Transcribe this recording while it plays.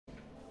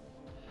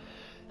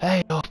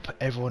Hey up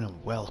everyone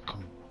and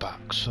welcome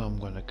back. So I'm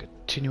going to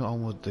continue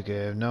on with the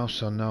game now.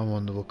 So now I'm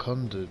on the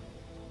Wakanda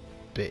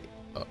bit.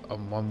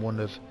 I'm on one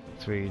of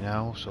 3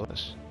 now, so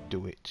let's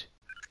do it.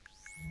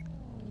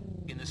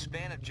 In the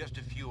span of just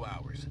a few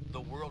hours,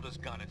 the world has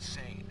gone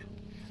insane.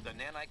 The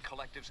Nanite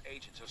Collective's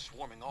agents are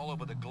swarming all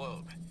over the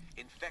globe,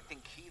 infecting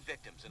key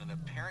victims in an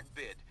apparent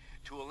bid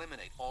to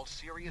eliminate all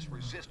serious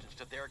resistance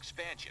to their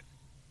expansion.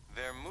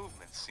 Their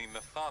movements seem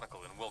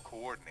methodical and well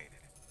coordinated.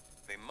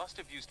 They must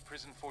have used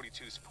Prison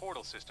 42's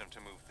portal system to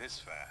move this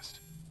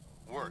fast.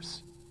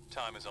 Worse,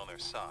 time is on their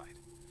side.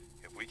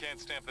 If we can't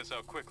stamp this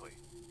out quickly,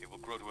 it will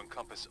grow to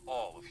encompass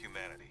all of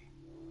humanity.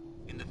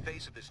 In the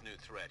face of this new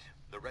threat,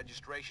 the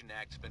Registration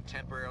Act has been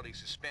temporarily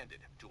suspended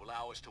to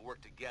allow us to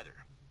work together.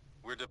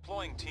 We're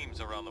deploying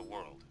teams around the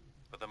world,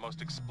 but the most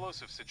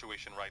explosive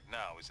situation right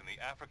now is in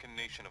the African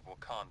nation of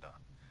Wakanda,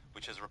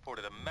 which has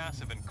reported a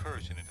massive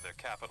incursion into their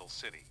capital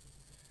city.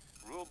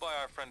 Ruled by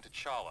our friend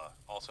T'Challa,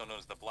 also known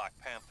as the Black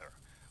Panther,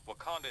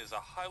 Wakanda is a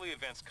highly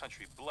advanced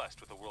country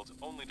blessed with the world's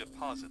only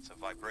deposits of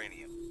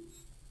vibranium.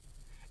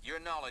 Your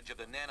knowledge of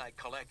the Nanite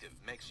Collective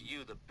makes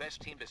you the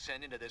best team to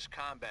send into this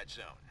combat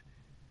zone.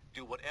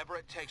 Do whatever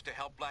it takes to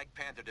help Black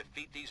Panther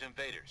defeat these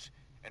invaders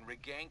and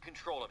regain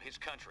control of his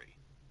country.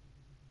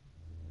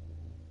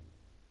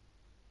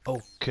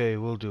 Okay,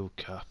 we'll do,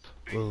 Cap.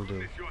 We'll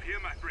do. You're here,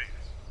 my friends.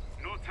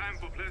 No time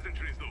for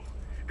pleasantries, though.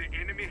 The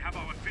enemy have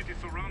our city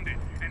surrounded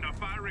and are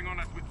firing on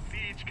us with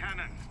siege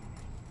cannons.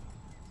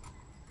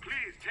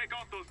 Please take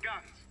out those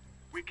guns.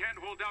 We can't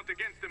hold out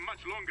against them much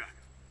longer.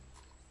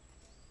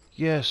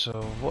 Yeah,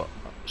 so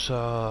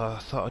I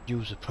thought I'd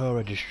use a pro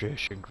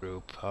registration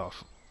group. So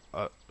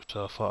I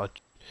thought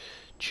I'd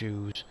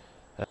choose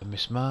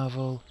Miss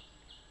Marvel,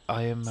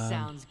 Iron Man,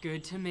 Sounds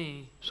good to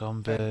me.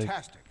 Zombie,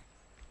 Fantastic.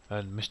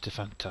 and Mr.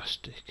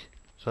 Fantastic.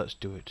 So let's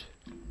do it.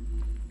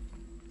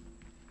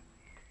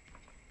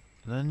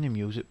 And then the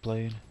music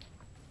playing.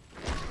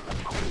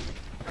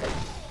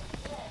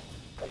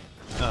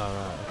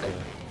 Alright, okay.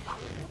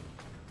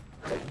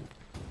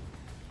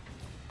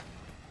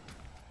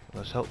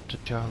 Let's help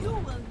T'Challa. You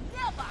will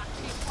never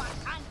take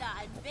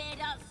Wakanda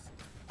invaders.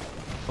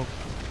 Oh.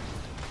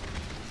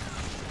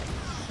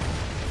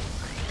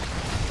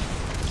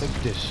 Take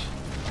this.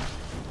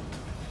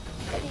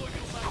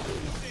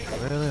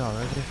 Really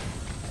already?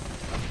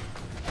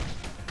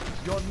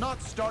 You're not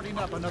starting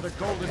up another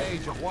golden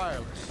age of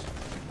wireless.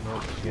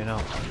 Nope, you're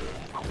not.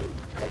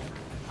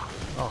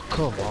 Oh,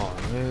 come on,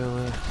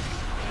 really?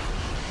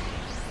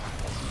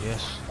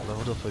 Yes,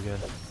 leveled up again.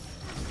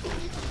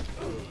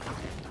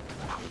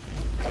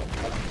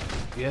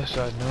 Yes,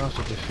 I know how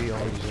to defeat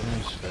all these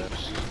enemies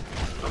first.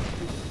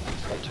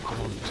 It took a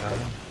long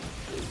time.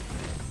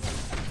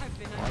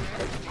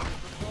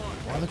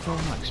 Why are they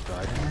calling like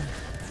Spider-Man?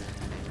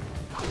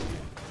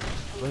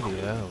 Bloody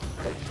hell.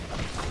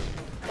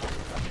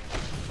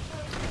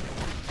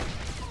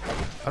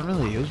 I don't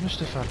really use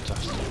Mr.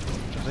 Fantastic.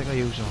 I think I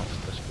use him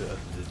off this bit of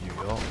the New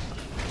York.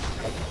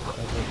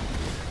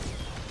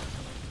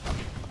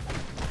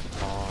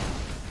 Oh.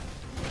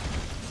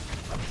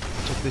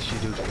 Take this, you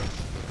dude.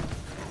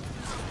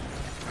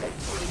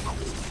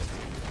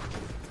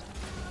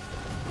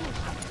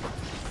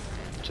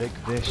 Take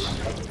this.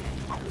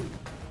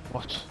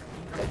 What?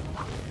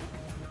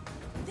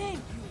 Thank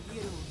you,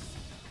 heroes.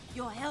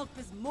 Your help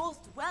is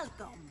most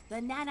welcome.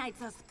 The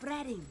nanites are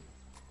spreading.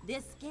 The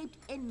escaped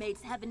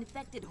inmates have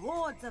infected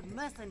hordes of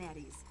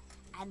mercenaries,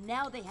 and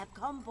now they have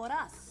come for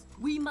us.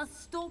 We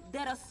must stop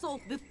their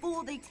assault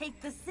before they take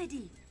the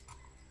city.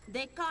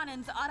 The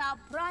cannons are our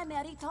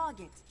primary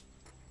target.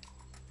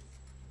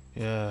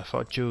 Yeah, if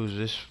I choose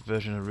this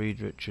version of Reed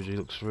Richards, he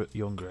looks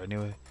younger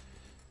anyway.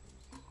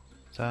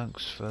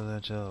 Thanks for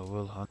that.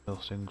 We'll handle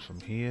things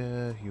from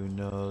here. You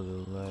know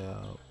the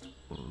layout.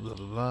 Blah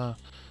blah blah.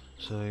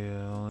 So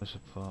yeah, only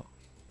support.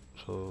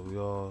 So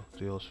you're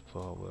the only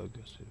support we're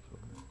getting from.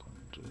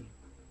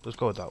 Let's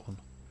go with that one.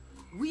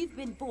 We've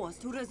been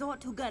forced to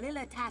resort to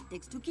guerrilla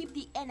tactics to keep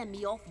the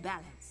enemy off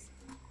balance.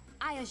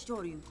 I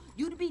assure you,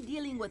 you'd be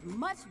dealing with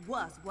much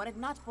worse were it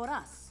not for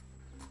us.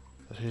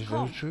 That is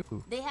Come, very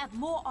true. they have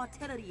more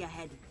artillery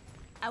ahead.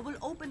 I will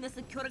open the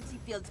security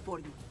fields for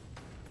you.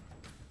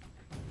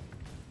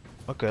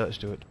 Okay, let's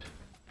do it.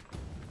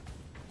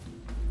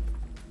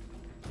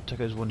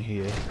 Take us one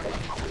here.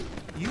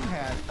 You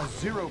had a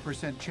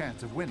 0%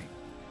 chance of winning.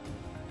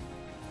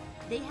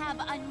 They have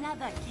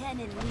another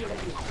cannon near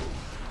you.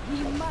 We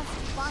must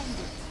find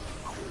it.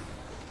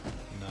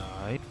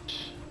 Nice.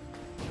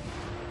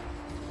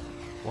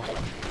 What?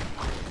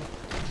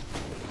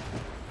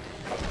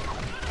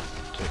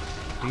 Take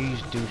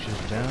these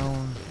douches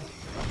down.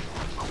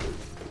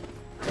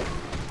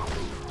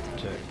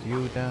 Take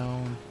you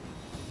down.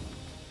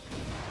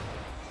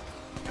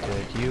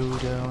 Take you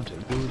down,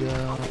 take you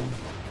down.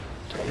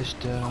 Take this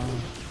down.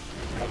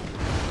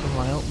 Come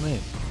on, help me.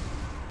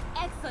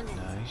 Excellent.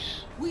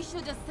 Nice. We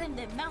should ascend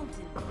a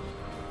mountain.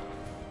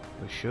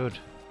 We should.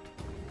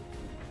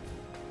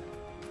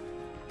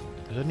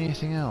 Is there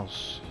anything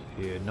else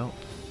here? Nope.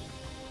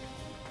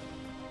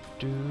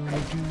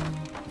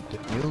 The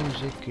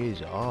music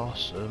is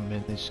awesome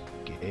in this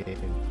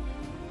game.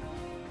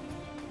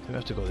 We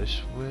have to go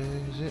this way,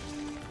 is it?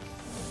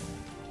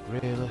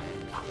 Really?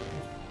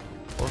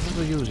 What do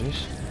we use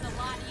this?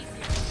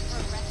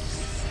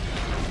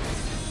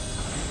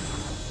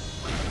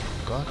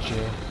 Gotcha.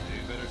 You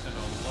better send a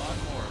lot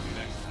more of you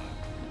next time.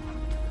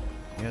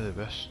 Yeah, the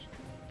best.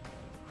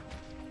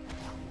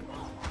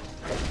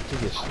 Do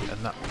this,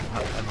 and that, and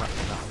that, and that,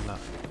 and that.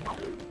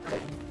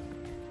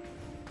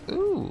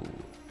 Ooh!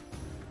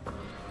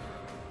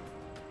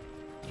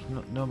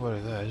 There's nobody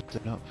there, is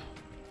there not?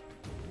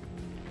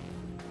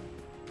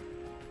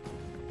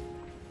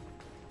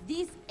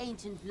 This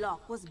ancient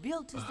lock was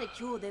built to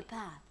secure the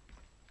path,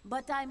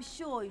 but I'm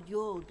sure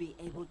you'll be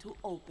able to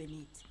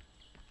open it.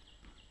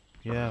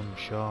 Yeah, I'm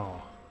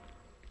sure.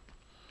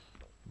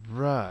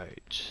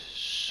 Right,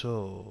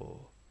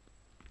 so...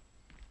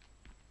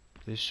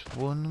 This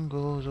one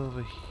goes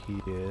over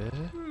here.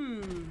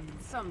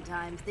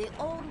 Sometimes the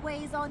old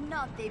ways are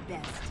not the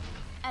best.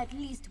 At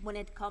least when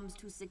it comes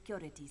to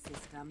security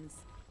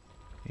systems.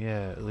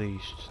 Yeah, at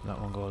least. That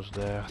one goes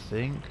there, I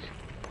think.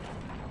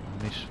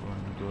 And this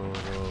one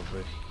goes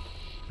over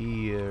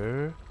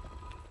here.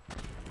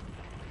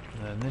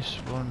 And then this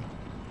one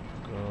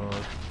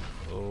goes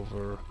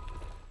over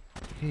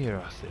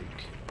here, I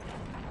think.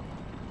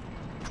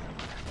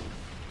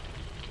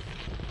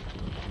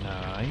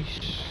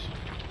 Nice.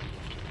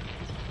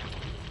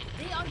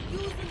 They are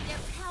using their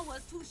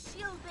powers to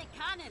shield the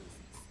cannons.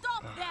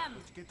 Stop them!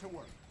 Let's get to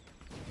work.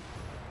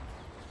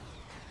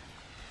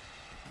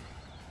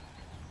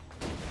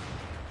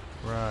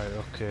 Right,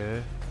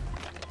 okay.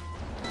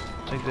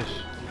 Take this.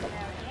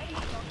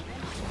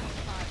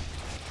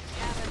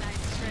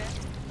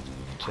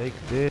 Take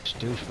this,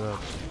 douchebag.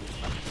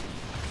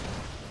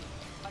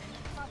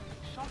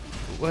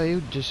 Where are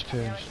you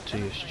disappearing to,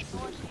 you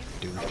stupid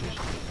douches?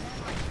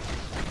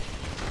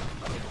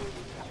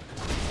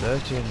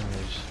 30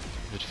 enemies.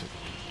 Just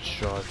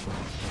destroyed from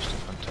Mr.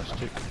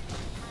 Fantastic.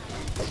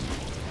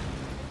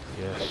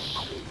 Yes.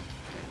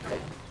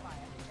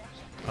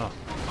 Oh.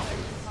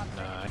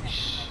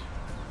 Nice.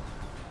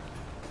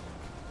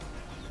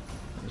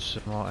 There's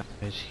some more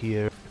enemies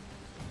here.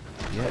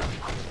 Yep.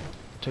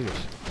 Take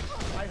it.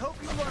 I hope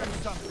you learned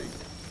something.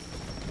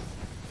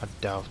 I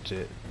doubt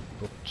it,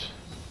 but...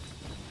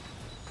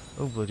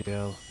 Oh bloody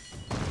hell.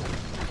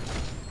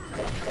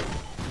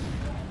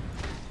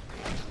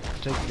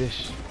 Take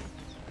this.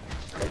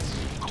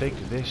 Take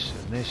this,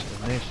 and this,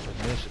 and this, and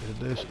this, and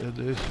this, and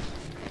this.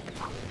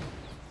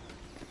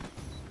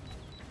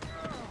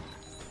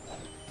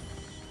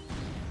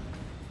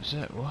 Is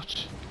that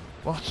what?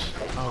 What?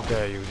 How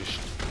dare you just...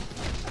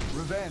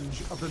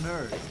 Revenge of the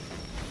nerd.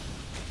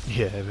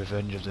 Yeah,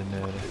 revenge of the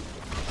nerd.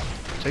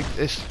 Take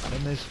this,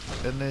 and this,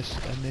 and this,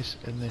 and this,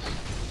 and this.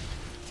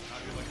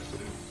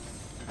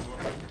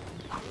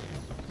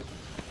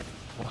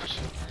 What?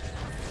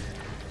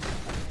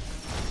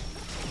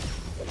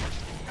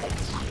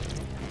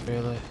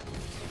 Really?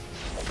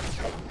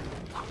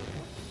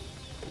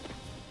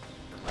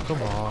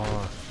 Come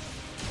on.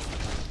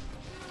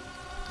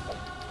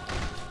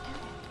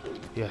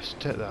 Yes,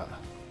 take that.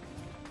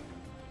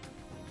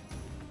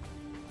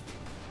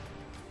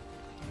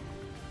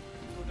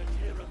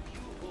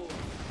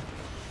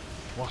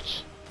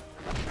 What?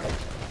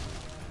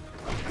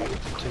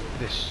 Take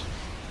this.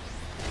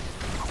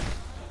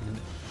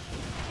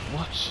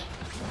 What?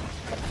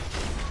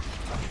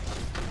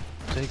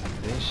 Take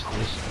this,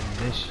 and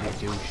this, you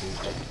do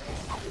shoot.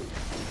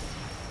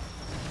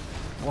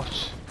 What?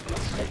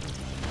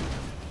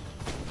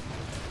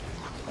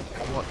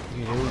 What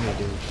you doing, you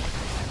douche?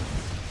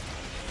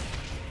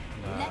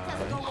 Let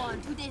us go on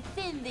to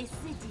defend the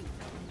city.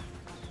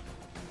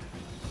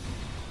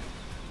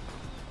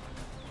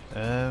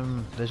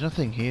 There's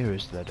nothing here,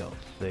 is there? I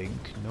don't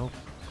think. Nope.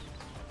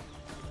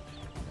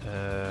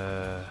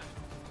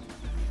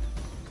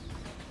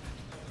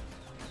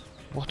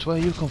 What? Where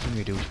you come from,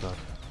 you douchebag?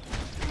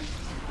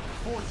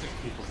 Forcing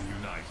people to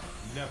unite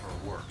never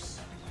works.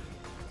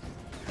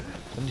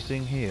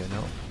 Anything here?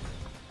 No.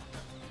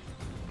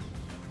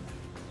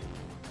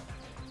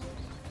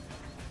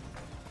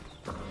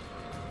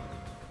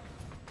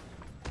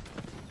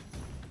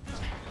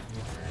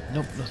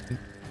 Nope, nothing.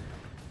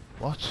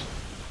 What?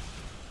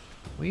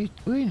 What are you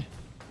doing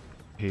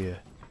here?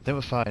 They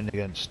were fighting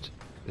against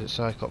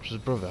Cyclops'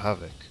 brother,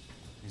 Havoc.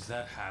 Is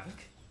that Havoc?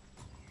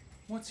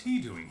 What's he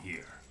doing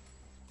here?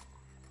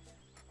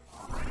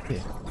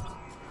 Here.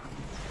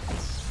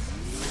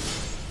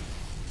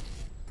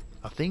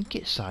 I think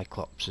it's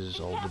Cyclops'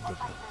 older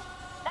brother.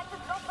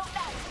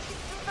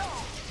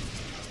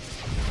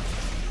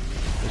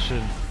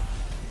 Listen.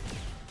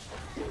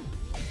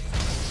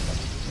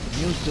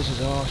 News, this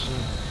is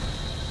awesome.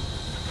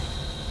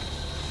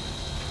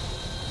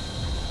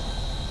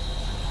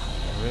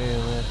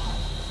 Really?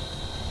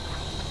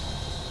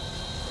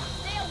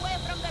 Stay away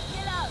from the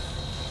pillars.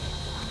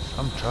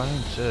 I'm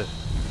trying to.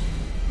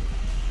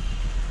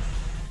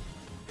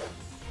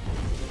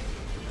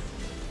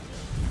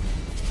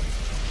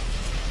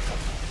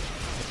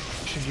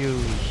 Should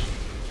use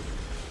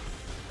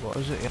What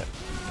is it yet?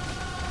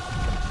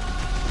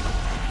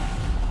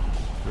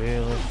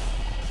 Really?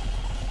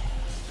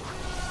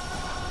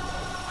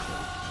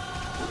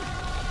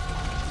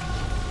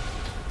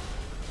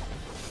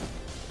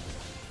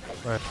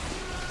 Right.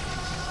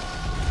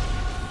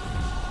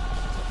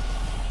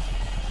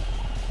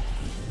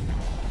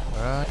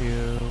 Where are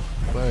you?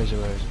 Where is it?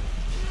 Where is it?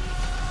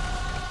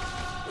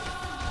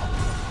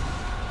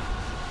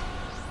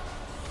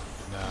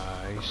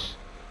 Nice.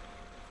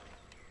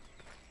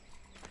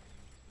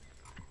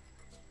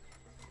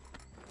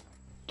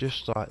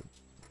 Just like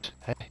that.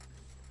 Hey.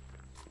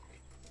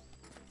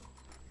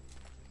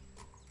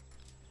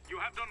 You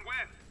have done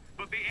well,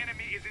 but the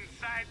enemy is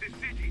inside the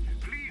city.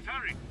 Please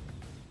hurry.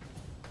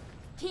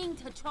 King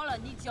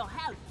T'Challa needs your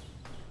help.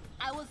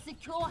 I will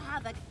secure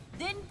Havoc,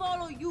 then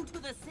follow you to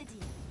the city.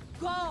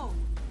 Go!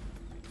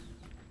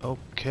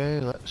 Okay,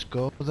 let's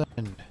go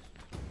then.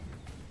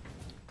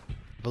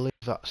 I believe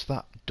that's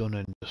that done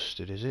and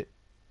dusted, is it?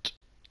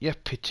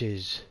 Yep, it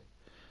is.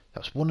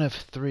 That's one of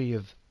 3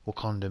 of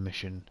Wakanda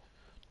mission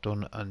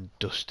done and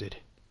dusted.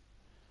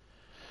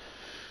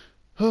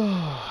 So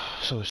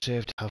we're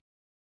saved to have.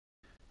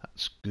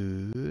 That's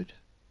good.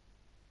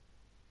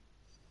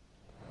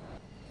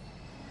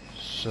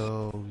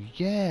 So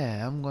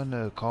yeah, I'm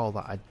gonna call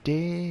that a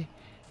day,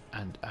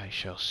 and I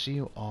shall see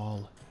you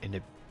all in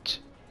a bit.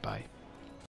 Bye.